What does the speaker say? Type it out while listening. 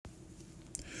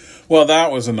Well,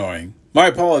 that was annoying. My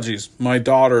apologies. My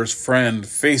daughter's friend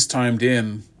FaceTimed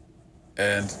in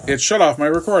and it shut off my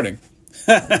recording.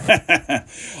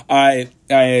 I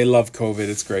love COVID.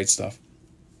 It's great stuff.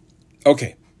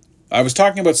 Okay. I was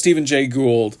talking about Stephen Jay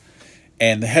Gould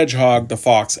and the hedgehog, the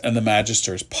fox, and the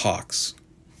magister's pox.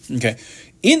 Okay.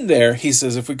 In there, he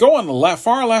says, if we go on the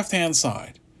far left-hand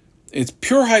side, it's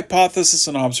pure hypothesis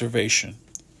and observation.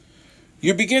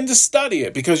 You begin to study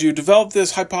it because you develop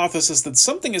this hypothesis that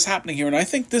something is happening here, and I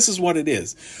think this is what it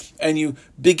is. And you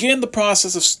begin the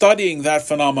process of studying that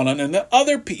phenomenon, and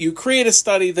you create a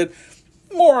study that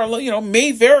more or less,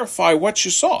 may verify what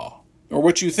you saw or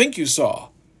what you think you saw.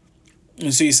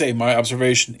 And so you say, my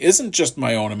observation isn't just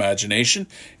my own imagination;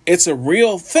 it's a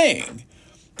real thing.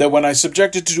 That when I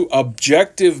subject it to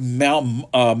objective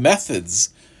methods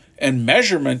and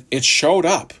measurement, it showed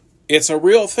up. It's a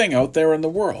real thing out there in the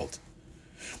world.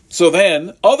 So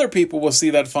then other people will see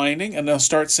that finding and they'll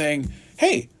start saying,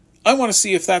 hey, I want to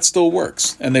see if that still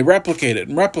works. And they replicate it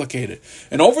and replicate it.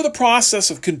 And over the process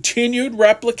of continued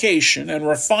replication and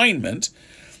refinement,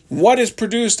 what is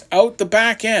produced out the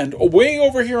back end, way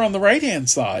over here on the right-hand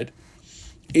side,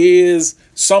 is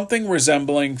something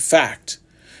resembling fact.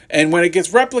 And when it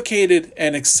gets replicated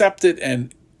and accepted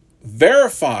and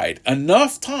verified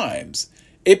enough times,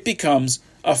 it becomes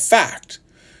a fact.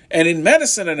 And in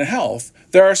medicine and in health,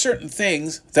 there are certain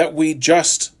things that we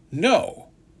just know,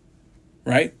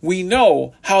 right? We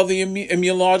know how the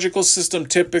immunological system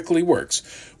typically works.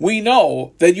 We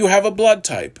know that you have a blood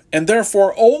type, and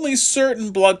therefore only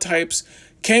certain blood types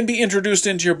can be introduced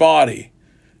into your body.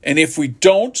 And if we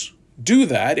don't do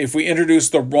that, if we introduce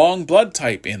the wrong blood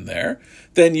type in there,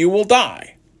 then you will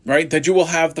die, right? That you will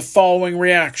have the following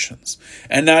reactions.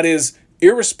 And that is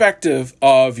irrespective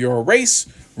of your race,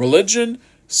 religion,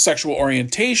 sexual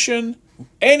orientation,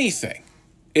 anything.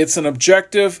 It's an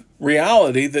objective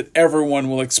reality that everyone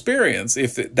will experience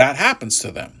if that happens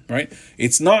to them, right?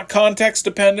 It's not context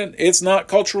dependent. It's not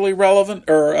culturally relevant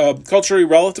or culturally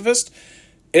relativist.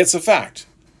 It's a fact.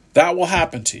 That will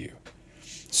happen to you.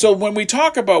 So when we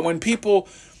talk about when people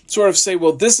sort of say,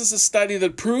 well, this is a study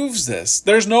that proves this,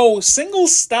 there's no single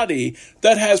study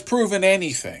that has proven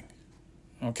anything.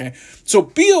 Okay, so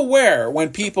be aware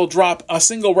when people drop a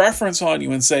single reference on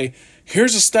you and say,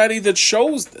 here's a study that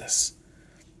shows this,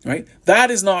 right?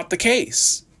 That is not the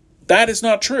case. That is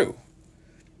not true,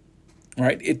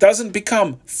 right? It doesn't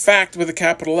become fact with a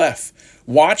capital F.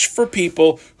 Watch for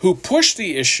people who push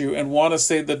the issue and want to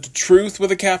say that the truth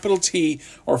with a capital T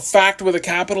or fact with a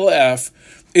capital F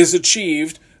is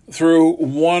achieved through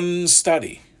one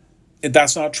study.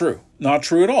 That's not true. Not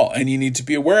true at all. And you need to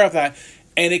be aware of that.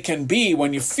 And it can be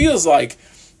when it feels like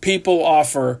people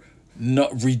offer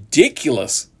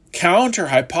ridiculous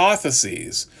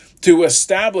counter-hypotheses to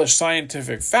establish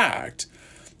scientific fact,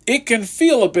 it can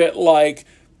feel a bit like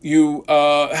you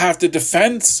have to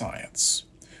defend science.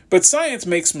 But science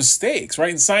makes mistakes, right?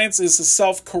 And science is a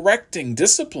self-correcting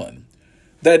discipline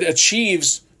that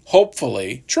achieves,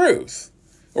 hopefully, truth.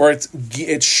 Or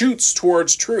it shoots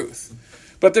towards truth.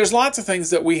 But there's lots of things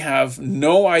that we have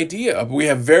no idea of. We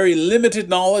have very limited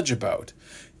knowledge about.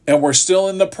 And we're still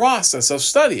in the process of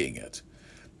studying it.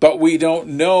 But we don't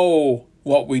know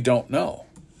what we don't know.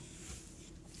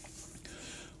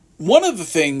 One of the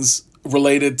things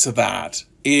related to that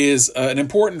is an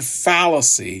important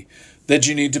fallacy that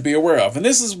you need to be aware of. And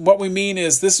this is what we mean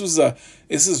is this is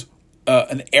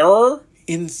an error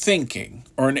in thinking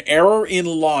or an error in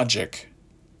logic.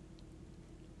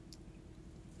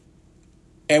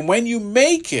 And when you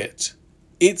make it,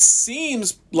 it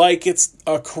seems like it's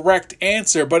a correct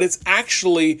answer, but it's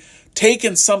actually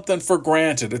taken something for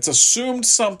granted. It's assumed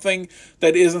something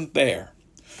that isn't there.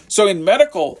 So in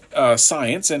medical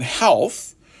science and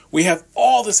health, we have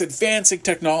all this advancing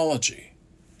technology.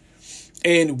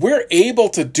 And we're able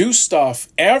to do stuff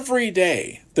every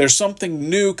day. There's something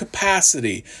new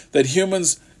capacity that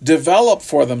humans develop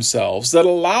for themselves that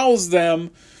allows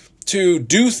them to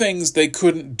do things they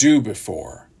couldn't do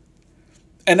before.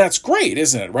 And that's great,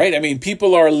 isn't it, right? I mean,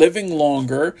 people are living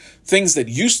longer, things that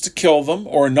used to kill them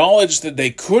or knowledge that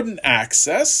they couldn't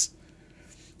access,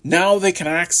 now they can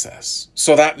access.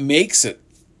 So that makes it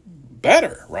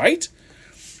better, right?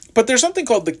 But there's something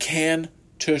called the can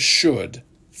to should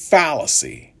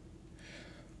fallacy.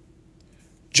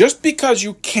 Just because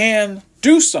you can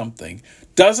do something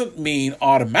doesn't mean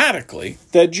automatically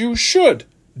that you should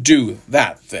do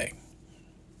that thing.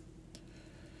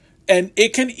 And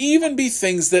it can even be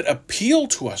things that appeal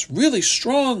to us really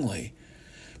strongly.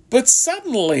 But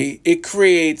suddenly it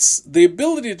creates the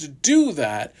ability to do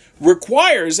that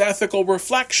requires ethical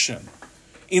reflection.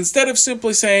 instead of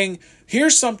simply saying,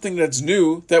 here's something that's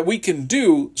new that we can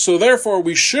do, so therefore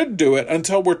we should do it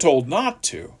until we're told not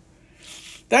to.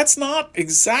 That's not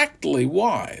exactly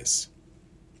wise.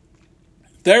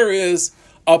 There is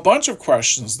a bunch of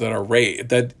questions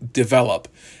that develop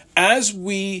as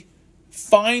we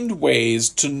find ways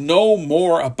to know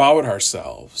more about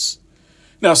ourselves.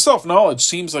 Now, self-knowledge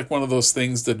seems like one of those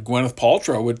things that Gwyneth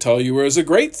Paltrow would tell you is a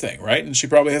great thing, right? And she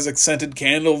probably has a scented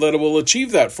candle that will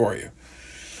achieve that for you.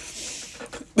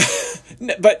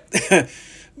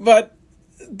 But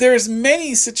there's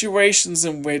many situations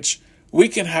in which we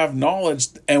can have knowledge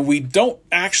and we don't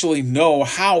actually know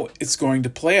how it's going to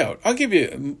play out. I'll give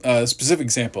you a specific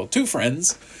example. Two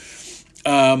friends,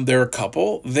 they're a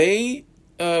couple. They,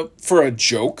 for a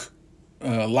joke,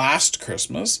 last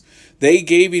Christmas, they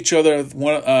gave each other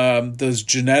those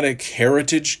genetic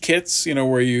heritage kits,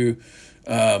 where you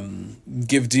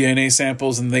give DNA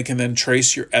samples and they can then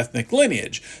trace your ethnic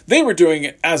lineage. They were doing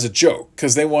it as a joke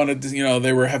because they wanted to,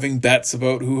 they were having bets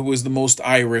about who was the most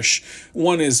Irish.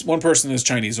 One person is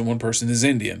Chinese and one person is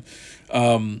Indian,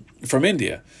 from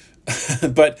India.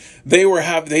 But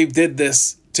they did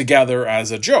this together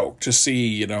as a joke to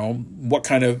see, what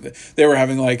kind of, they were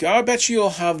having like, I bet you'll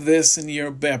have this in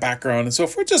your background and so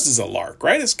forth, just as a lark,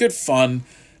 right? It's good fun.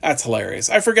 That's hilarious.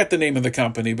 I forget the name of the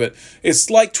company, but it's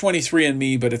like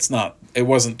 23andMe, but it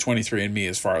wasn't 23andMe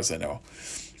as far as I know.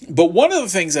 But one of the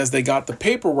things as they got the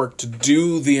paperwork to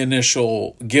do the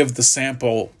initial, give the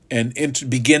sample and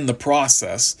begin the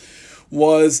process,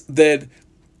 was that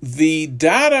the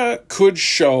data could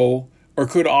show or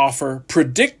could offer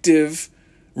predictive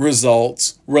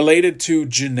results related to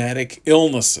genetic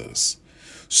illnesses.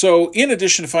 So in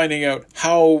addition to finding out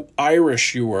how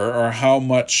Irish you were or how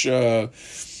much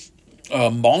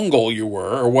Mongol you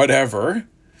were or whatever,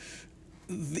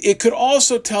 it could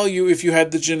also tell you if you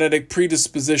had the genetic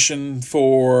predisposition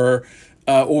for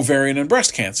ovarian and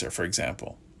breast cancer, for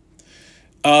example.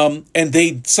 And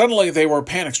they were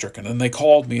panic stricken and they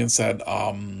called me and said,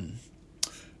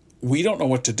 we don't know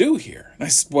what to do here. And I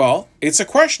said, well, it's a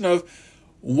question of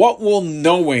what will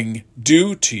knowing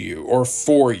do to you or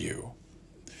for you?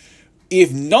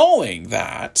 If knowing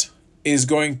that is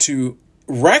going to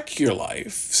wreck your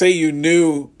life, say you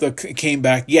knew came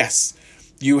back, yes,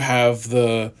 you have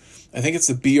I think it's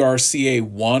the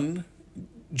BRCA1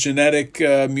 genetic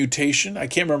mutation. I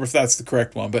can't remember if that's the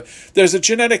correct one, but there's a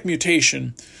genetic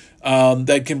mutation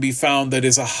that can be found that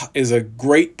is a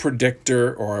great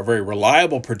predictor, or a very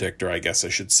reliable predictor, I guess I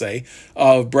should say,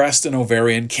 of breast and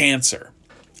ovarian cancer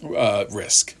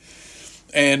risk.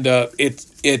 And it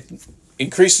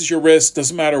increases your risk.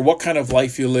 Doesn't matter what kind of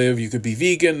life you live. You could be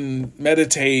vegan,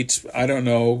 meditate, I don't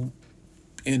know,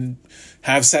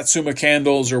 have Satsuma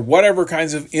candles or whatever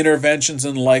kinds of interventions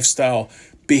in lifestyle,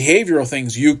 behavioral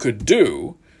things you could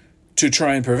do to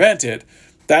try and prevent it.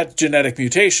 That genetic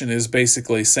mutation is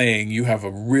basically saying you have a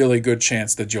really good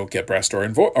chance that you'll get breast or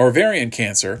ovarian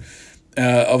cancer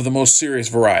of the most serious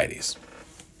varieties.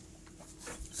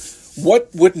 What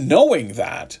would knowing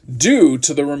that do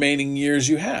to the remaining years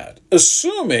you had?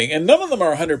 Assuming, and none of them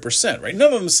are 100%, right?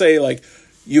 None of them say like,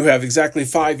 you have exactly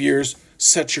 5 years,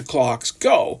 set your clocks,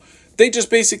 go. They just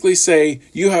basically say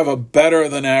you have a better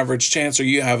than average chance, or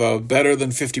you have a better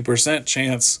than 50%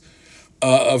 chance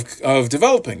of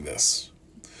developing this.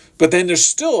 But then there's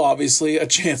still obviously a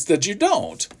chance that you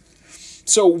don't.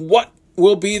 So what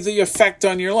will be the effect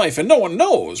on your life? And no one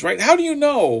knows, right? How do you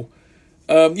know?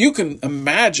 You can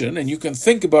imagine and you can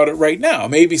think about it right now.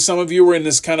 Maybe some of you were in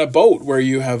this kind of boat where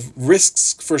you have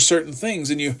risks for certain things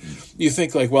and you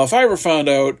think like, well, if I ever found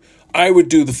out, I would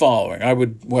do the following. I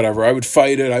would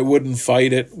fight it. I wouldn't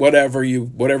fight it, whatever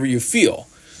you feel.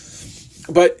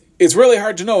 But it's really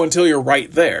hard to know until you're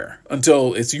right there,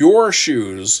 until it's your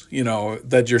shoes,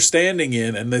 that you're standing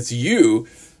in and that's you,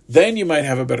 then you might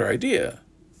have a better idea.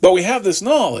 But we have this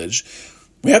knowledge.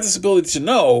 We have this ability to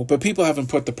know, but people haven't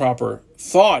put the proper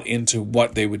thought into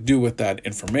what they would do with that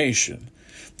information.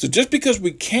 So just because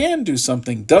we can do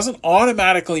something doesn't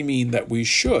automatically mean that we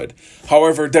should.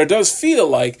 However, there does feel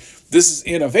like this is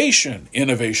innovation.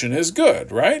 Innovation is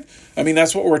good, right? I mean,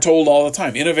 that's what we're told all the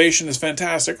time. Innovation is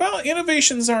fantastic. Well,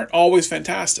 innovations aren't always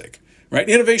fantastic, right?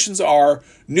 Innovations are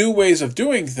new ways of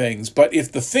doing things, but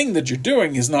if the thing that you're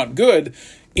doing is not good,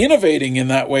 innovating in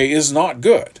that way is not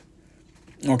good,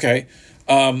 okay?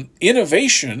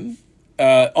 Innovation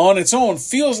on its own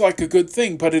feels like a good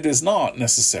thing, but it is not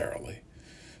necessarily.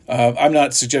 I'm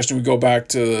not suggesting we go back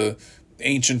to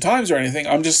ancient times or anything.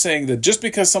 I'm just saying that just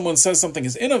because someone says something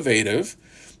is innovative,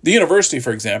 the university,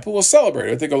 for example, will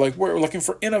celebrate it. They go like, we're looking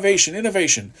for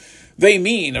innovation. They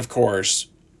mean, of course,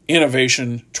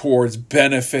 innovation towards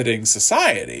benefiting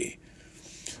society.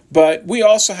 But we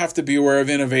also have to be aware of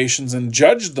innovations and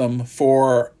judge them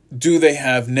for, do they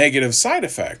have negative side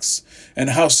effects?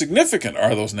 And how significant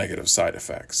are those negative side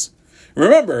effects?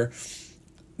 Remember,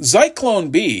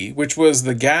 Zyklon B, which was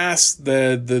the gas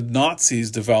the Nazis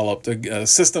developed, a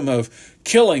system of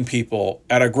killing people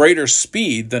at a greater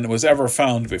speed than was ever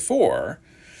found before.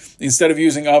 Instead of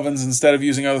using ovens, instead of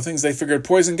using other things, they figured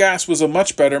poison gas was a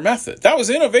much better method. That was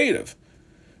innovative,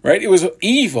 right? It was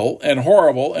evil and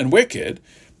horrible and wicked,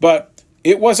 but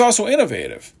it was also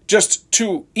innovative, just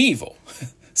too evil.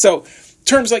 So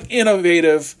terms like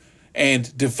innovative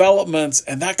and developments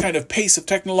and that kind of pace of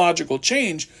technological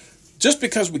change, just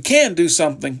because we can do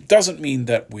something doesn't mean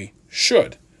that we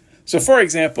should. So for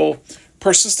example,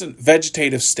 persistent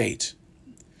vegetative state,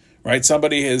 right?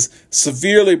 Somebody is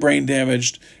severely brain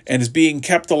damaged and is being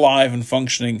kept alive and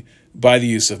functioning by the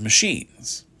use of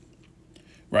machines,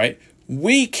 right?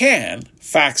 We can,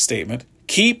 fact statement,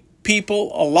 keep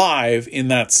people alive in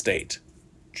that state.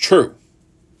 True,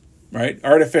 right?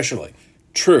 Artificially.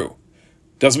 True.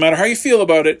 Doesn't matter how you feel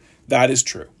about it, that is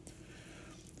true.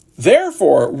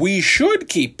 Therefore, we should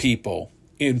keep people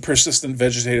in persistent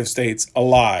vegetative states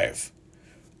alive.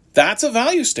 That's a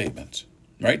value statement.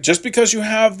 Right? Just because you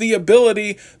have the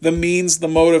ability, the means, the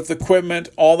motive, the equipment,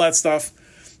 all that stuff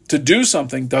to do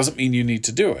something doesn't mean you need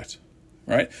to do it.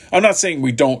 Right? I'm not saying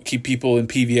we don't keep people in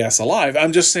PVS alive.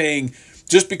 I'm just saying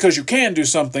just because you can do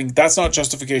something, that's not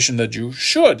justification that you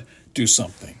should do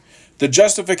something. The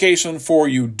justification for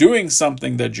you doing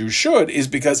something that you should is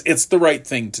because it's the right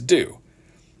thing to do.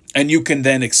 And you can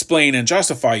then explain and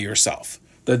justify yourself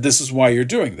that this is why you're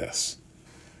doing this.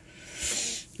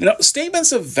 Now,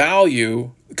 statements of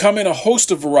value come in a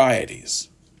host of varieties.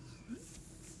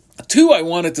 Two I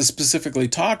wanted to specifically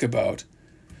talk about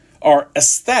are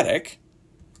aesthetic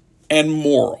and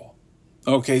moral.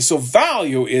 Okay, so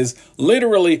value is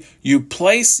literally you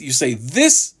say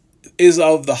this is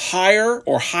of the higher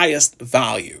or highest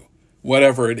value,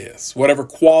 whatever it is, whatever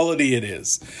quality it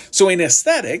is. So in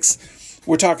aesthetics,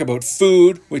 we're talking about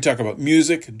food, we talk about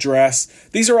music, dress.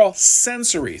 These are all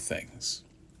sensory things.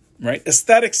 Right?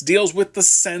 Aesthetics deals with the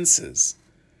senses.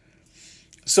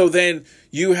 So then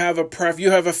you have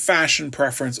a fashion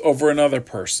preference over another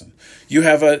person. You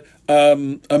have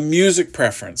a music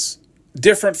preference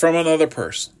different from another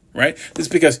person, right? It's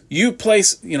because you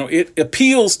place, it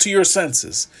appeals to your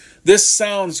senses. This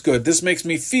sounds good. This makes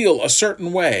me feel a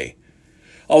certain way.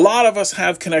 A lot of us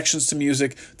have connections to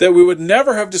music that we would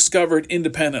never have discovered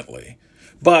independently,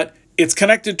 but it's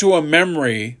connected to a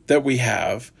memory that we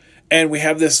have. And we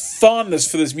have this fondness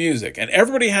for this music. And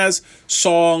everybody has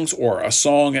songs, or a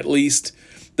song at least,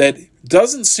 that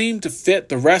doesn't seem to fit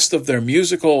the rest of their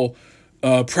musical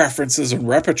preferences and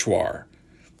repertoire.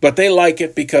 But they like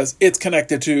it because it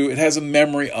has a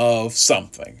memory of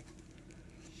something.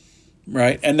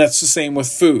 Right? And that's the same with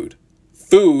food.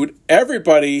 Food,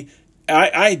 everybody,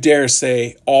 I dare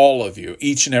say all of you,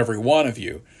 each and every one of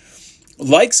you,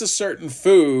 likes a certain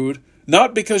food,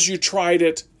 not because you tried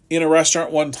it in a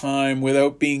restaurant one time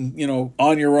without being,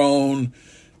 on your own,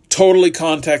 totally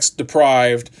context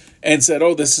deprived, and said,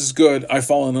 oh, this is good, I've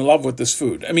fallen in love with this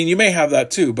food. I mean, you may have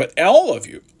that too, but all of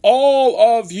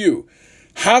you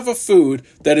have a food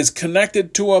that is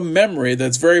connected to a memory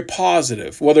that's very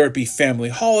positive, whether it be family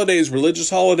holidays, religious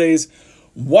holidays,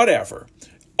 whatever.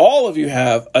 All of you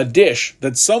have a dish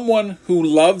that someone who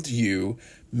loved you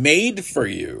made for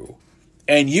you,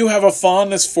 and you have a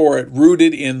fondness for it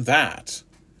rooted in that.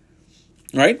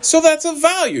 Right? So that's a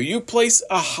value. You place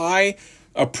a high,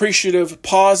 appreciative,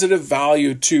 positive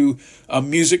value to a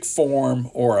music form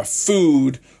or a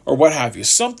food or what have you.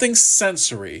 Something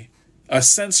sensory, a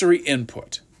sensory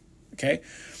input. Okay?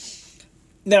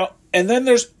 Now, and then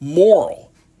there's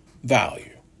moral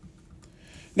value.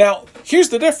 Now, here's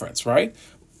the difference, right?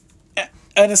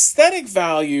 An aesthetic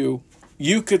value,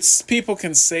 people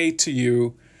can say to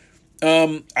you,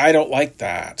 I don't like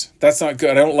that. That's not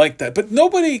good. I don't like that. But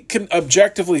nobody can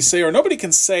objectively say, or nobody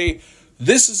can say,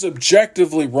 this is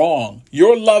objectively wrong.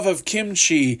 Your love of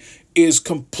kimchi is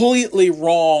completely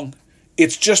wrong.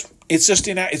 It's just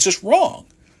wrong.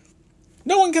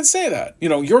 No one can say that.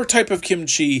 Your type of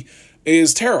kimchi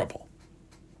is terrible.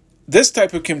 This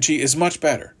type of kimchi is much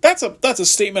better. That's a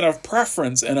statement of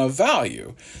preference and of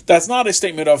value. That's not a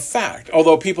statement of fact,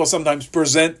 although people sometimes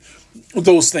present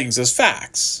those things as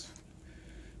facts.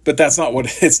 But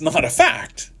it's not a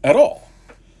fact at all.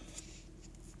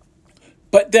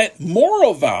 But that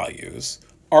moral values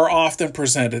are often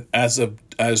presented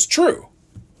as true.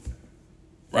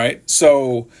 Right?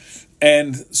 So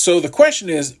the question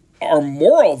is, are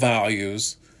moral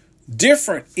values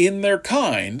different in their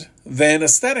kind than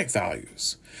aesthetic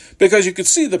values. Because you could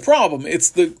see the problem.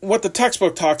 It's what the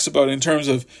textbook talks about in terms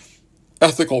of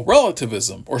ethical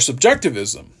relativism or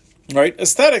subjectivism, right?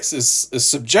 Aesthetics is a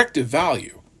subjective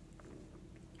value.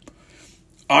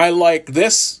 I like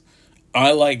this.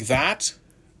 I like that.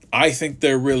 I think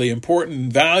they're really important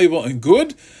and valuable and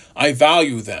good. I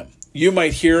value them. You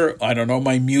might hear, I don't know,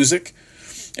 my music,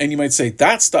 and you might say,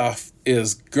 that stuff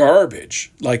is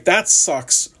garbage. Like, that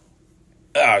sucks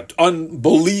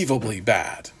unbelievably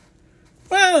bad.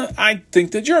 Well, I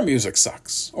think that your music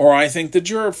sucks. Or I think that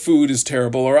your food is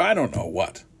terrible, or I don't know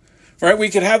what. Right? We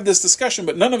could have this discussion,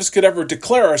 but none of us could ever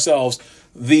declare ourselves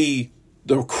the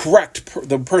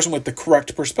person with the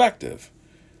correct perspective.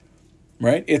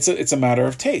 Right? It's a matter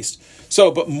of taste.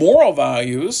 So, but moral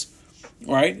values,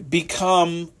 right,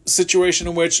 become a situation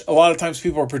in which a lot of times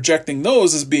people are projecting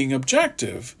those as being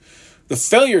objective. The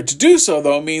failure to do so,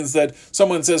 though, means that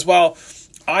someone says, well,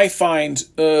 I find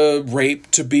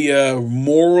rape to be a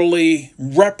morally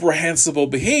reprehensible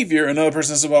behavior. Another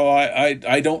person says, well,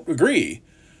 I don't agree.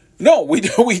 No,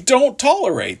 we don't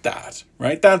tolerate that,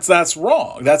 right? That's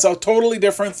wrong. That's a totally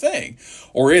different thing.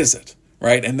 Or is it?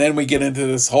 Right? And then we get into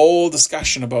this whole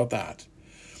discussion about that.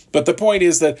 But the point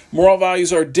is that moral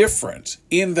values are different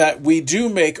in that we do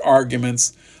make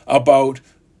arguments about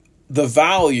the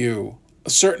value.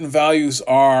 Certain values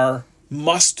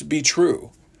must be true,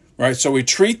 right? So we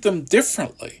treat them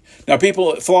differently. Now,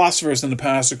 philosophers in the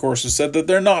past, of course, have said that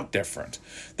they're not different,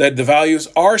 that the values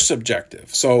are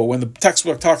subjective. So when the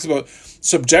textbook talks about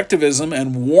subjectivism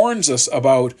and warns us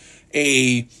about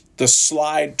the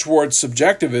slide towards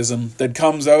subjectivism that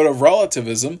comes out of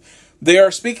relativism, they are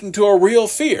speaking to a real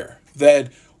fear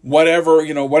that whatever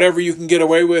you can get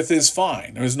away with is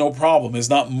fine. There's no problem. It's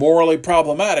not morally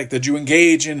problematic that you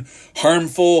engage in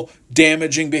harmful,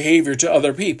 damaging behavior to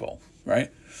other people, right?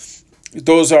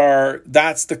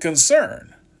 That's the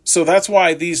concern. So that's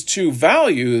why these two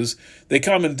values, they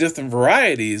come in different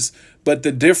varieties, but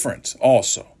they're different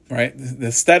also, right? The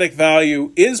aesthetic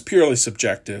value is purely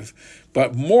subjective,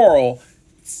 but moral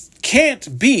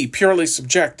can't be purely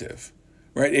subjective,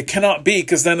 right? It cannot be,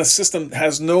 because then a system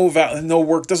has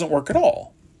doesn't work at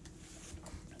all.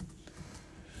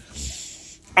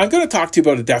 I'm going to talk to you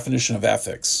about a definition of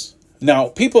ethics. Now,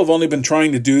 people have only been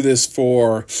trying to do this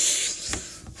for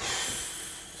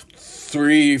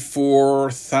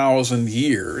 3,000-4,000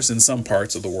 years in some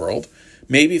parts of the world,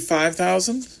 maybe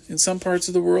 5,000 in some parts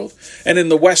of the world. And in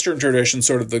the Western tradition,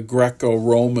 sort of the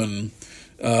Greco-Roman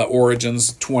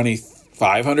origins,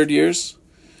 2,500 years.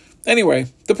 Anyway,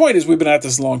 the point is we've been at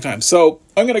this a long time. So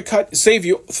I'm going to save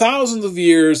you thousands of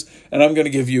years, and I'm going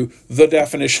to give you the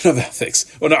definition of ethics.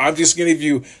 Well, no, I'm just going to give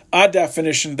you a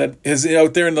definition that is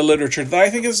out there in the literature that I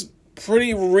think is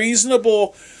pretty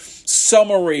reasonable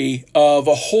summary of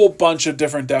a whole bunch of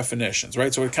different definitions,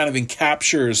 right? So it kind of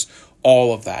encaptures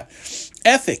all of that.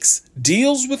 Ethics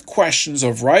deals with questions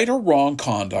of right or wrong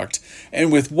conduct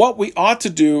and with what we ought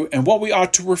to do and what we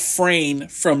ought to refrain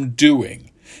from doing.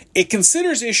 It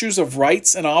considers issues of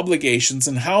rights and obligations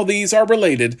and how these are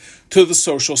related to the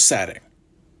social setting.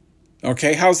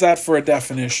 Okay, how's that for a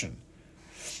definition?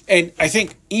 And I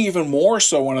think even more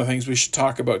so, one of the things we should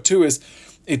talk about too is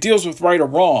it deals with right or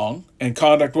wrong and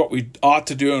conduct, what we ought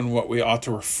to do and what we ought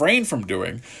to refrain from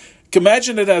doing.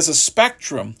 Imagine it as a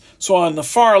spectrum. So on the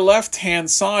far left-hand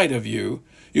side of you,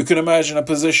 you can imagine a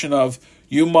position of,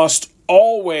 you must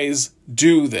always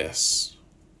do this.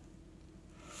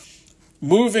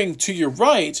 Moving to your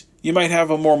right, you might have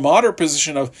a more moderate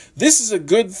position of, this is a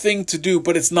good thing to do,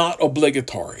 but it's not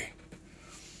obligatory.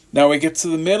 Now we get to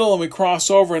the middle and we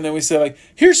cross over, and then we say, like,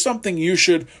 here's something you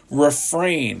should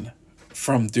refrain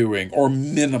from doing or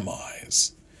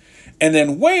minimize. And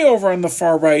then way over on the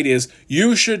far right is,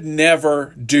 you should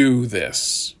never do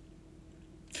this.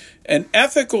 And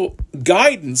ethical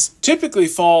guidance typically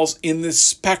falls in this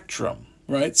spectrum,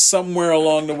 right? Somewhere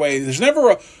along the way. There's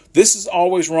never this is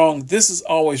always wrong, this is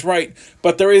always right,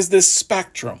 but there is this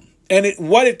spectrum. And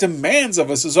what it demands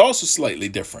of us is also slightly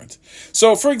different.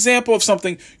 So, for example, of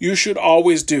something you should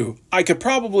always do, I could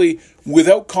probably,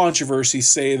 without controversy,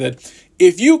 say that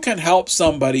if you can help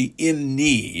somebody in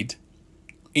need,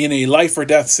 in a life or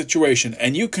death situation,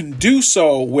 and you can do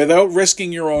so without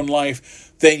risking your own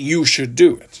life, then you should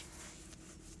do it.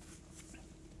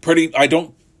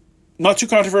 Not too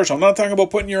controversial. I'm not talking about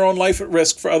putting your own life at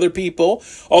risk for other people,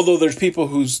 although there's people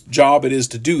whose job it is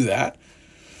to do that.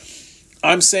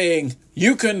 I'm saying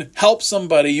you can help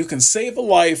somebody, you can save a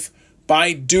life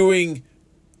by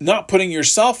not putting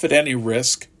yourself at any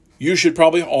risk. You should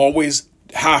probably always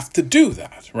have to do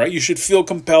that, right? You should feel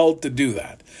compelled to do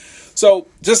that. So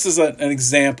just as an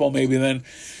example, maybe then.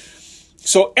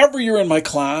 So every year in my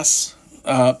class,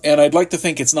 and I'd like to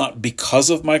think it's not because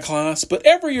of my class, but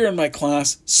every year in my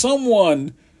class,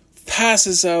 someone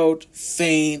passes out,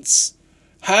 faints,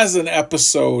 has an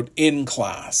episode in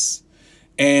class.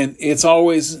 And it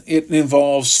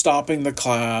involves stopping the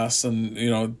class, and,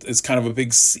 it's kind of a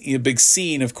big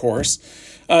scene, of course.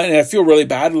 And I feel really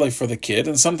badly for the kid.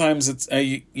 And sometimes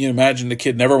you imagine the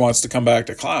kid never wants to come back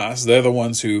to class. They're the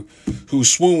ones who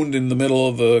swooned in the middle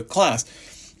of the class.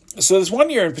 So this one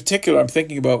year in particular, I'm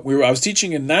thinking about, I was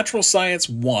teaching in Natural Science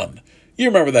 1. You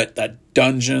remember that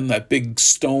dungeon, that big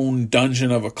stone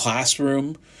dungeon of a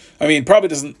classroom? I mean, it probably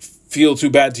doesn't feel too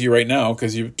bad to you right now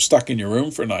because you're stuck in your room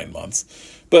for 9 months.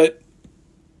 But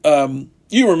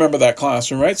you remember that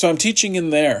classroom, right? So I'm teaching in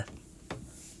there.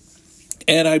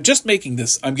 And I'm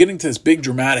getting to this big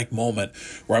dramatic moment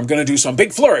where I'm going to do some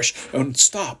big flourish and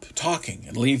stop talking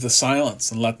and leave the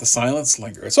silence and let the silence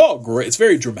linger. It's all great. It's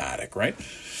very dramatic, right?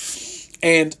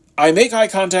 And I make eye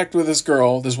contact with this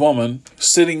girl, this woman,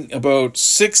 sitting about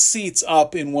 6 seats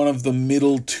up in one of the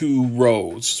middle 2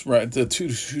 rows, right? The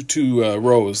two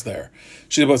rows there.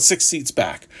 She's about 6 seats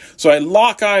back. So I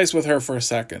lock eyes with her for a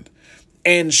second,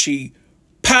 and she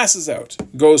passes out,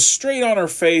 goes straight on her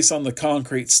face on the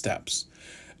concrete steps.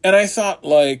 And I thought,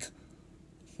 like,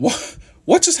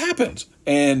 what just happened?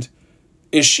 And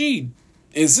is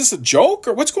this a joke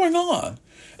or what's going on?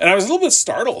 And I was a little bit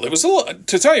startled. It was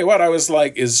to tell you what, I was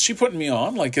like, is she putting me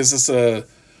on? Like, is this a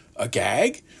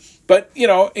gag? But,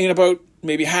 in about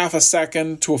maybe half a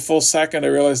second to a full second, I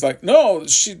realized, like, no,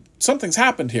 something's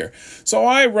happened here. So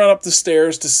I run up the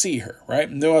stairs to see her,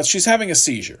 right? No, she's having a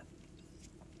seizure.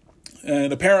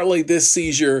 And apparently this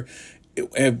seizure,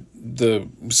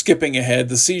 skipping ahead,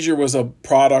 the seizure was a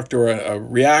product or a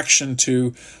reaction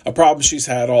to a problem she's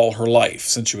had all her life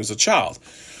since she was a child.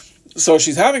 So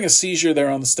she's having a seizure there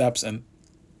on the steps, and,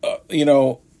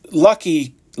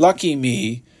 lucky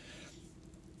me,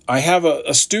 I have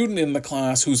a student in the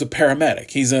class who's a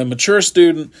paramedic. He's a mature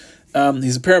student.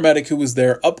 He's a paramedic who was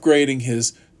there upgrading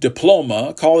his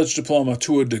college diploma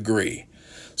to a degree.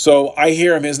 So I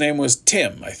hear him, his name was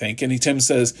Tim, I think, and Tim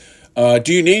says,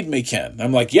 do you need me, Ken?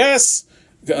 I'm like, yes.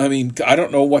 I mean, I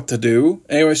don't know what to do.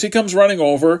 Anyways, he comes running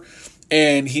over,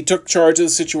 and he took charge of the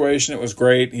situation. It was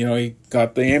great. He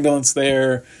got the ambulance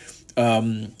there.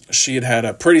 She had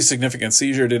a pretty significant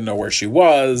seizure, didn't know where she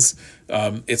was.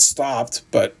 It stopped,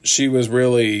 but she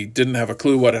didn't have a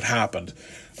clue what had happened.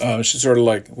 She sort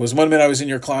of was 1 minute I was in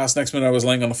your class, next minute I was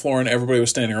laying on the floor and everybody was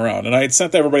standing around. And I had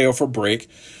sent everybody out for a break.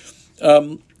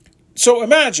 So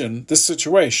imagine this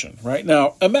situation, right?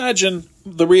 Now, imagine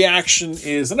the reaction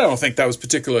is, and I don't think that was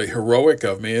particularly heroic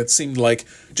of me. It seemed like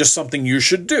just something you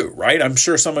should do, right? I'm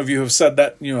sure some of you have said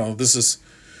that, this is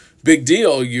big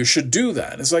deal. You should do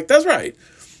that. It's like, that's right.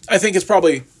 I think it's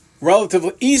probably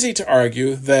relatively easy to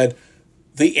argue that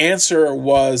the answer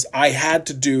was I had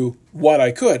to do what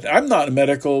I could. I'm not a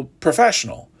medical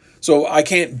professional, so I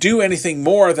can't do anything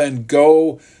more than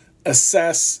go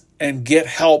assess and get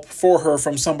help for her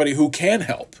from somebody who can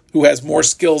help, who has more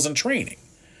skills and training,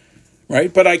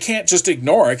 right? But I can't just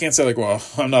ignore. I can't say like, well,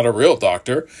 I'm not a real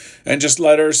doctor, and just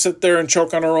let her sit there and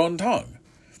choke on her own tongue,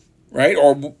 right?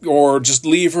 Or just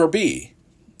leave her be.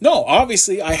 No,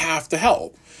 obviously I have to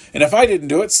help. And if I didn't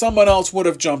do it, someone else would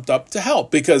have jumped up to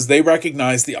help because they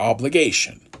recognize the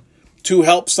obligation to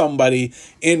help somebody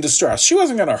in distress. She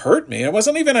wasn't going to hurt me. It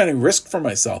wasn't even any risk for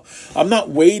myself. I'm not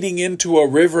wading into a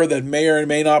river that may or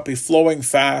may not be flowing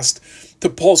fast to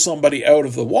pull somebody out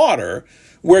of the water,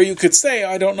 where you could say,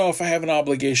 I don't know if I have an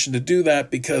obligation to do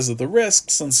that because of the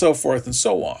risks and so forth and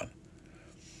so on.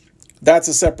 That's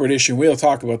a separate issue. We'll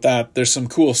talk about that. There's some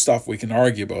cool stuff we can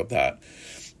argue about that.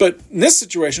 But in this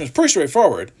situation, it's pretty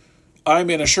straightforward.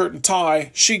 I'm in a shirt and tie.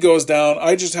 She goes down.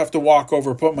 I just have to walk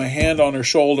over, put my hand on her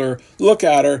shoulder, look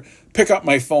at her, pick up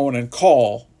my phone, and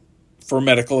call for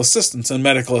medical assistance, and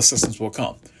medical assistance will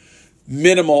come.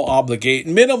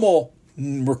 Minimal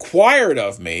required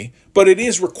of me, but it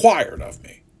is required of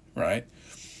me, right?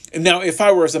 And now, if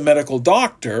I were as a medical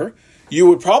doctor, you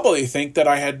would probably think that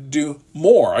I had to do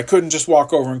more. I couldn't just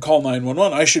walk over and call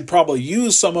 911. I should probably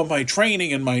use some of my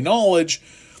training and my knowledge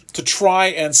to try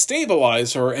and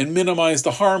stabilize her and minimize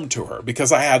the harm to her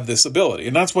because I have this ability.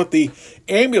 And that's what the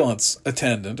ambulance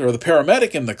attendant or the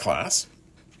paramedic in the class,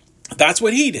 that's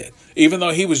what he did. Even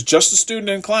though he was just a student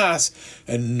in class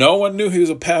and no one knew he was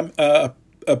a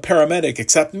paramedic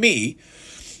except me.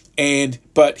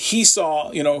 But he saw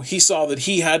that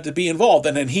he had to be involved,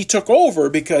 and then he took over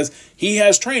because he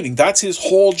has training. That's his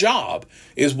whole job,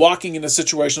 is walking into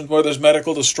situations where there's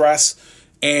medical distress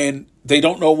and they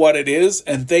don't know what it is,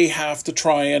 and they have to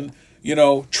try and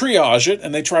triage it,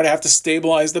 and they try to have to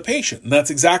stabilize the patient. And that's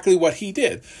exactly what he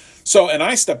did. So, and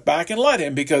I stepped back and let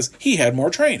him because he had more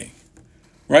training,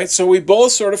 right? So we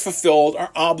both sort of fulfilled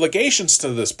our obligations to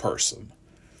this person.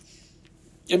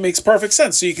 It makes perfect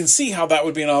sense. So you can see how that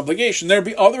would be an obligation. There'd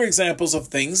be other examples of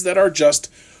things that are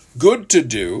just good to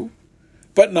do,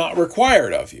 but not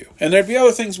required of you. And there'd be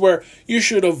other things where you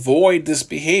should avoid this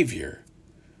behavior,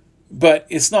 but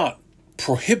it's not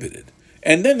prohibited.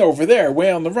 And then over there,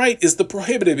 way on the right, is the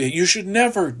prohibited behavior. You should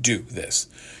never do this.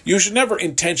 You should never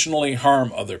intentionally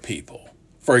harm other people,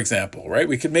 for example, right?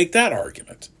 We could make that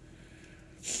argument.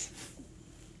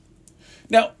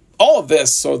 Now, all of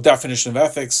this, so definition of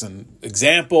ethics and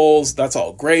examples, that's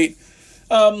all great.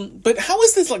 But how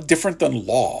is this different than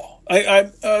law?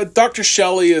 Dr.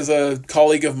 Shelley is a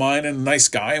colleague of mine and a nice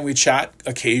guy, and we chat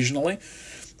occasionally.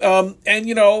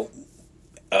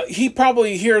 He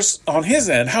probably hears on his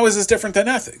end, how is this different than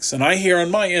ethics? And I hear on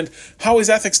my end, how is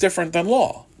ethics different than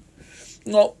law?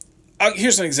 Well,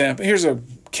 here's an example. Here's a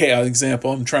chaos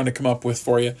example I'm trying to come up with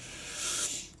for you.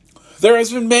 There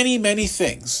has been many, many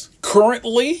things,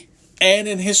 currently and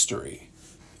in history,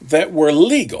 that were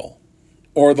legal,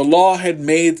 or the law had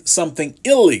made something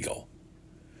illegal,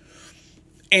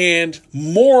 and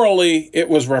morally it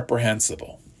was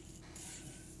reprehensible.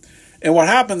 And what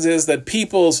happens is that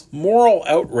people's moral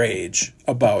outrage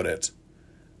about it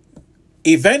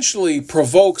eventually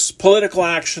provokes political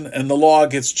action and the law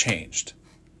gets changed.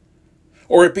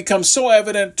 Or it becomes so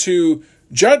evident to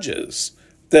judges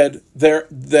that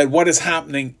what is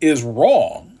happening is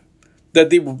wrong, that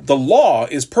the law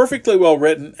is perfectly well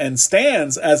written and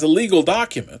stands as a legal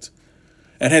document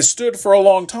and has stood for a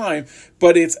long time,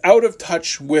 but it's out of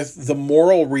touch with the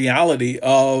moral reality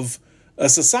of a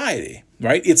society,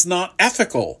 right? It's not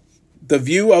ethical. The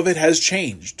view of it has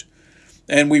changed.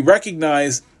 And we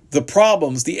recognize the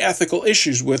problems, the ethical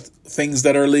issues with things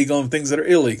that are legal and things that are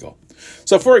illegal.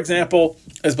 So, for example,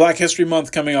 as Black History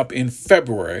Month coming up in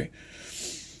February,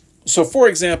 so for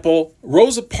example,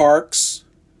 Rosa Parks,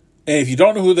 and if you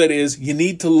don't know who that is, you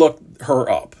need to look her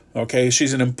up, okay?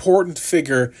 She's an important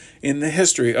figure in the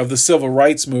history of the civil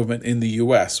rights movement in the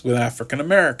U.S. with African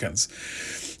Americans.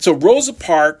 So Rosa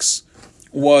Parks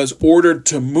was ordered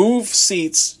to move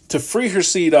seats, to free her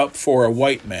seat up for a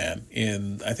white man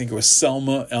in, I think it was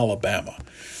Selma, Alabama,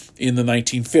 in the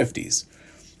 1950s.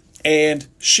 And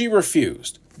she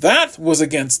refused. That was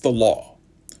against the law.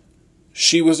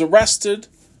 She was arrested.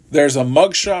 There's a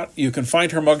mugshot. You can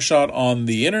find her mugshot on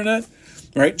the internet,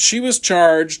 right? She was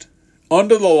charged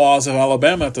under the laws of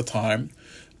Alabama at the time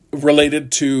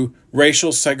related to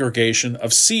racial segregation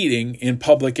of seating in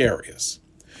public areas.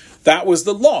 That was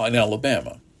the law in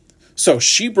Alabama. So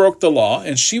she broke the law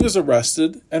and she was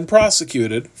arrested and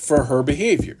prosecuted for her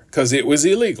behavior because it was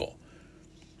illegal,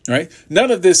 right?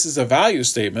 None of this is a value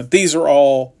statement. These are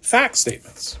all fact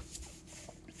statements.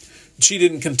 She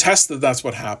didn't contest that that's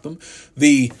what happened.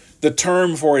 The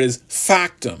term for it is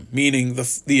factum, meaning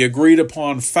the agreed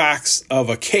upon facts of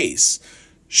a case.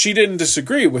 She didn't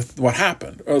disagree with what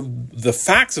happened or the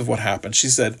facts of what happened. She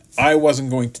said, I wasn't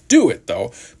going to do it,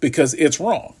 though, because it's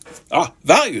wrong.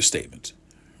 Value statement,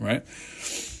 right?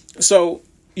 So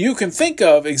you can think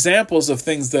of examples of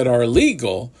things that are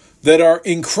legal that are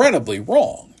incredibly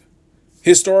wrong,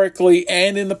 historically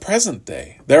and in the present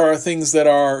day. There are things that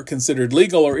are considered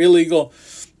legal or illegal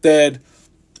that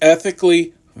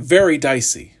ethically very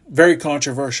dicey, very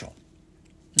controversial,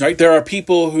 right? There are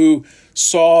people who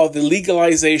saw the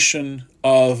legalization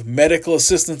of medical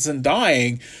assistance in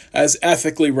dying as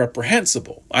ethically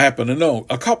reprehensible. I happen to know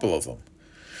a couple of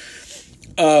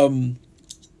them.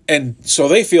 And so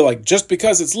they feel like just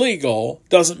because it's legal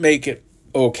doesn't make it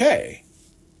okay.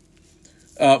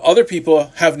 Other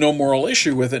people have no moral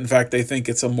issue with it. In fact, they think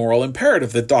it's a moral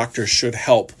imperative that doctors should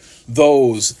help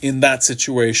those in that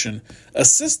situation,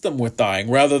 assist them with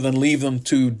dying rather than leave them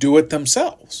to do it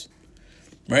themselves.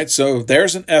 Right? So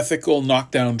there's an ethical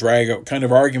knockdown, drag-out kind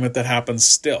of argument that happens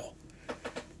still.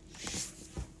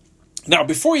 Now,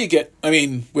 before you get,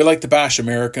 we like to bash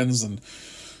Americans and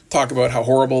talk about how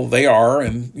horrible they are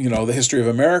and, the history of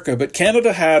America, but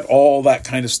Canada had all that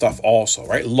kind of stuff also,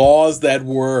 right? Laws that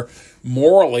were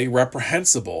morally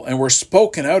reprehensible and were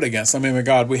spoken out against. My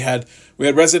God, we had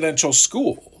residential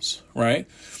schools, right?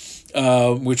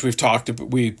 Which we've talked about,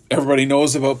 everybody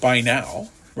knows about by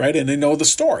now. Right, and they know the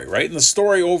story, right? And the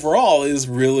story overall is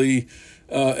really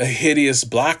a hideous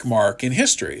black mark in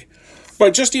history.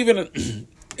 But just even,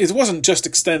 it wasn't just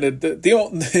extended.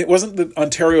 It wasn't that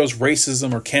Ontario's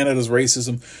racism or Canada's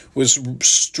racism was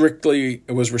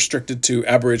restricted to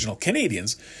Aboriginal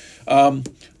Canadians.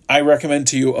 I recommend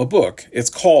to you a book. It's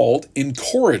called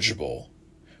Incorrigible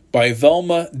by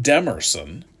Velma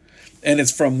Demerson, and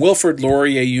it's from Wilfrid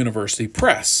Laurier University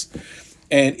Press.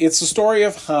 And it's a story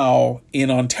of how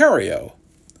in Ontario,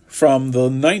 from the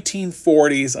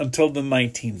 1940s until the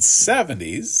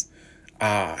 1970s,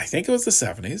 I think it was the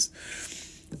 70s,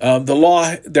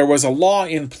 there was a law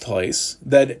in place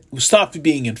that stopped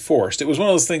being enforced. It was one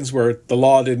of those things where the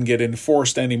law didn't get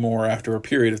enforced anymore after a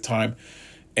period of time,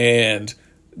 and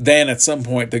then at some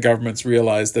point the governments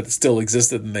realized that it still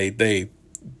existed, and they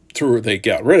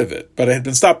got rid of it. But it had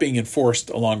been stopped being enforced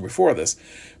long before this.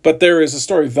 But there is a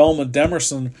story. Velma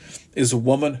Demerson is a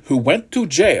woman who went to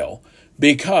jail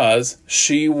because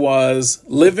she was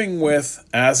living with,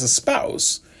 as a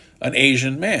spouse, an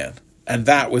Asian man. And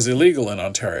that was illegal in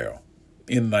Ontario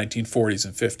in the 1940s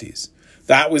and 50s.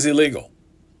 That was illegal,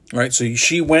 right? So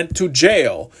she went to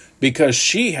jail because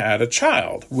she had a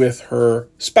child with her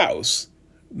spouse,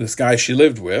 this guy she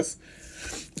lived with,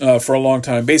 for a long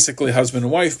time, basically husband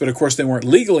and wife. But of course, they weren't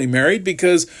legally married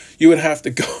because you would have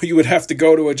to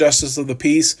go to a justice of the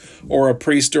peace or a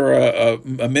priest or a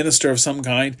minister of some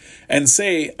kind and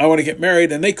say, I want to get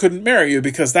married. And they couldn't marry you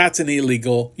because that's an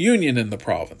illegal union in the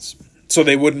province. So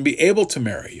they wouldn't be able to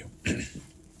marry you.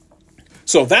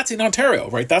 So that's in Ontario,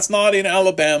 right? That's not in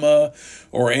Alabama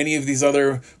or any of these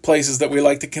other places that we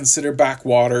like to consider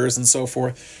backwaters and so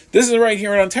forth. This is right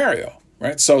here in Ontario.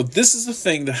 Right? So this is the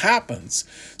thing that happens.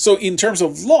 So in terms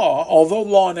of law, although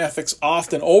law and ethics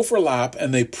often overlap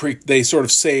and they sort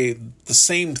of say the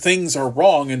same things are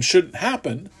wrong and shouldn't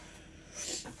happen,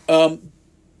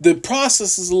 the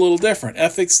process is a little different.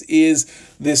 Ethics is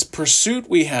this pursuit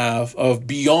we have of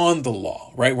beyond the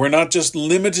law, right? We're not just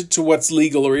limited to what's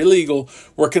legal or illegal.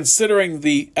 We're considering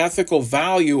the ethical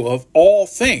value of all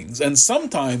things. And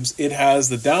sometimes it has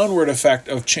the downward effect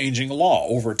of changing law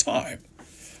over time.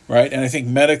 Right? And I think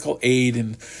medical aid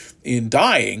in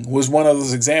dying was one of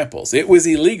those examples. It was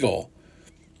illegal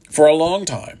for a long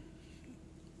time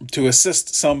to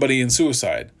assist somebody in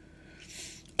suicide.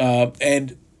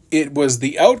 And it was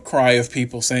the outcry of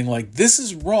people saying, like, this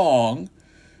is wrong.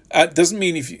 It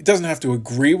doesn't have to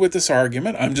agree with this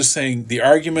argument. I'm just saying the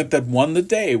argument that won the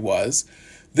day was,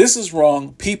 this is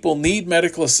wrong. People need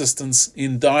medical assistance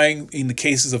in dying in the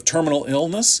cases of terminal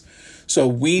illness. So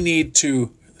we need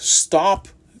to stop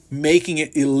making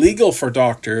it illegal for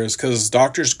doctors, because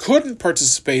doctors couldn't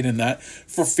participate in that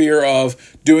for fear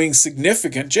of doing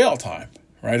significant jail time,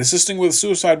 right? Assisting with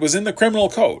suicide was in the criminal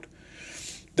code.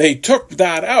 They took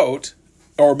that out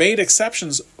or made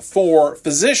exceptions for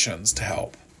physicians to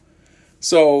help.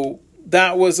 So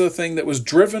that was a thing that was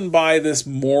driven by this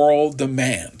moral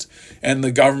demand. And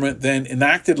the government then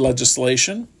enacted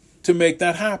legislation to make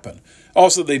that happen.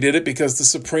 Also, they did it because the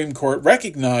Supreme Court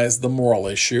recognized the moral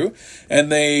issue, and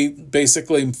they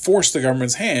basically forced the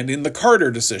government's hand in the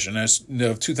Carter decision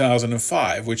of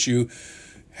 2005, which you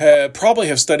probably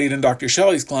have studied in Dr.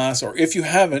 Shelley's class, or if you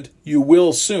haven't, you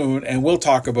will soon, and we'll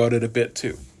talk about it a bit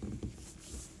too.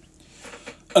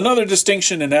 Another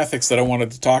distinction in ethics that I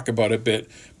wanted to talk about a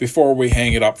bit before we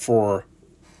hang it up for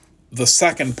the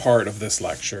second part of this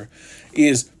lecture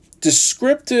is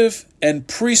descriptive and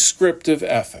prescriptive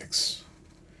ethics.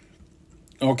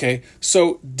 Okay,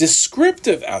 so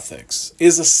descriptive ethics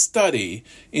is a study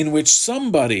in which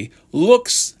somebody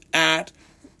looks at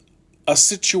a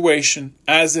situation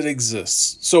as it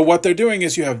exists. So what they're doing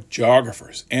is you have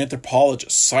geographers,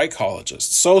 anthropologists,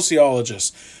 psychologists,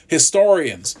 sociologists,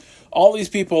 historians. All these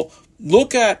people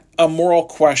look at a moral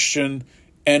question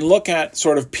and look at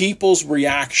sort of people's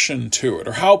reaction to it,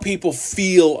 or how people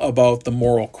feel about the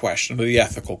moral question or the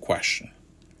ethical question.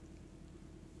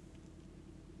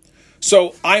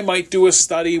 So I might do a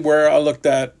study where I look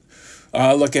at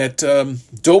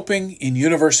doping in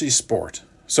university sport.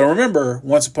 So remember,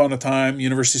 once upon a time,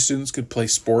 university students could play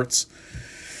sports.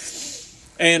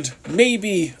 And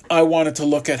maybe I wanted to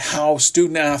look at how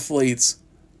student athletes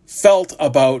felt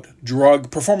about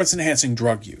performance-enhancing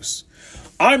drug use.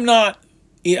 I'm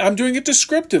doing it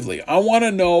descriptively. I want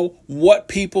to know what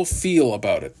people feel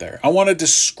about it there. I want to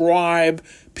describe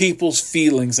people's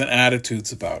feelings and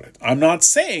attitudes about it. I'm not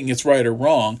saying it's right or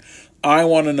wrong. I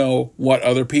want to know what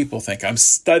other people think. I'm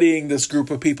studying this group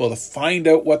of people to find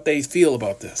out what they feel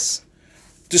about this.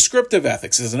 Descriptive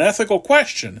ethics is an ethical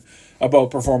question about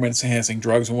performance-enhancing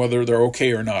drugs and whether they're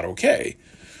okay or not okay,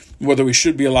 whether we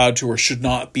should be allowed to or should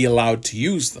not be allowed to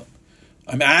use them.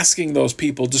 I'm asking those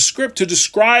people to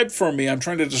describe for me. I'm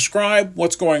trying to describe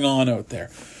what's going on out there.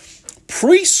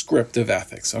 Prescriptive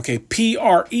ethics, okay,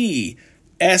 Prescriptive.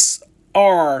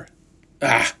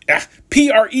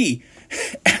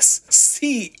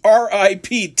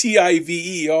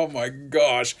 Oh my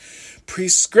gosh.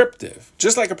 Prescriptive,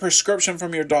 just like a prescription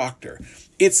from your doctor.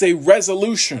 It's a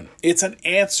resolution. It's an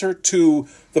answer to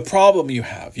the problem you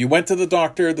have. You went to the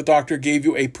doctor gave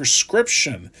you a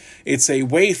prescription. It's a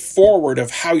way forward of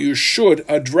how you should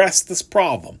address this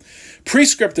problem.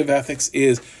 Prescriptive ethics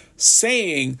is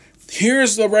saying,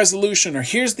 here's the resolution, or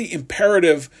here's the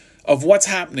imperative of what's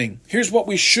happening. Here's what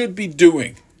we should be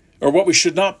doing, or what we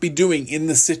should not be doing in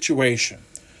the situation.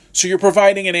 So you're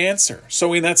providing an answer.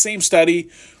 So in that same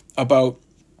study about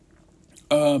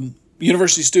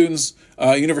university students,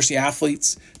 university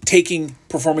athletes taking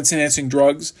performance-enhancing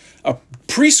drugs, a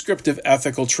prescriptive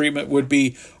ethical treatment would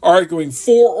be arguing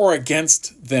for or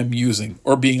against them using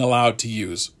or being allowed to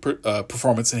use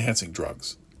performance-enhancing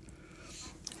drugs.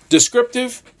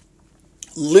 Descriptive,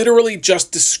 literally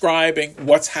just describing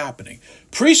what's happening.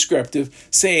 Prescriptive,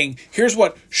 saying, here's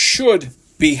what should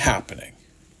be happening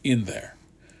in there.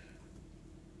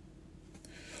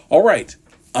 All right,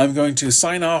 I'm going to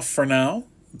sign off for now.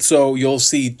 So you'll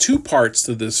see 2 parts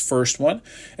to this first one,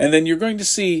 and then you're going to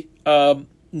see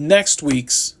next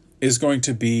week's is going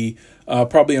to be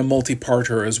probably a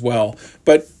multi-parter as well.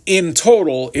 But in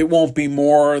total, it won't be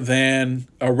more than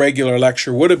a regular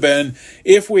lecture would have been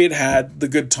if we had had the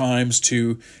good times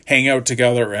to hang out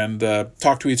together and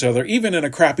talk to each other, even in a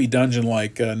crappy dungeon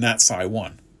like NatSci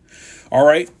 1. All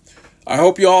right, I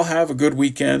hope you all have a good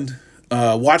weekend.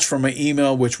 Watch for my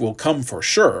email, which will come for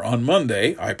sure on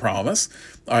Monday, I promise.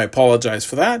 I apologize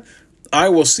for that. I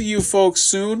will see you folks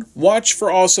soon. Watch for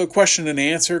also question and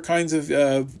answer kinds of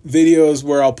videos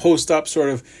where I'll post up sort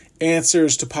of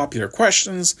answers to popular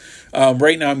questions.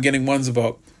 Right now I'm getting ones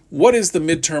about what is the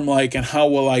midterm like and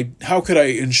how could I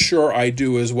ensure I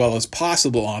do as well as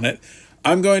possible on it.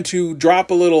 I'm going to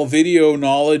drop a little video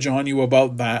knowledge on you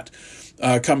about that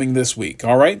coming this week.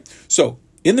 All right. So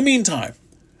in the meantime,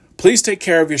 please take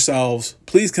care of yourselves.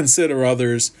 Please consider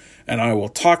others. And I will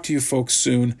talk to you folks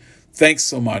soon. Thanks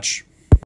so much.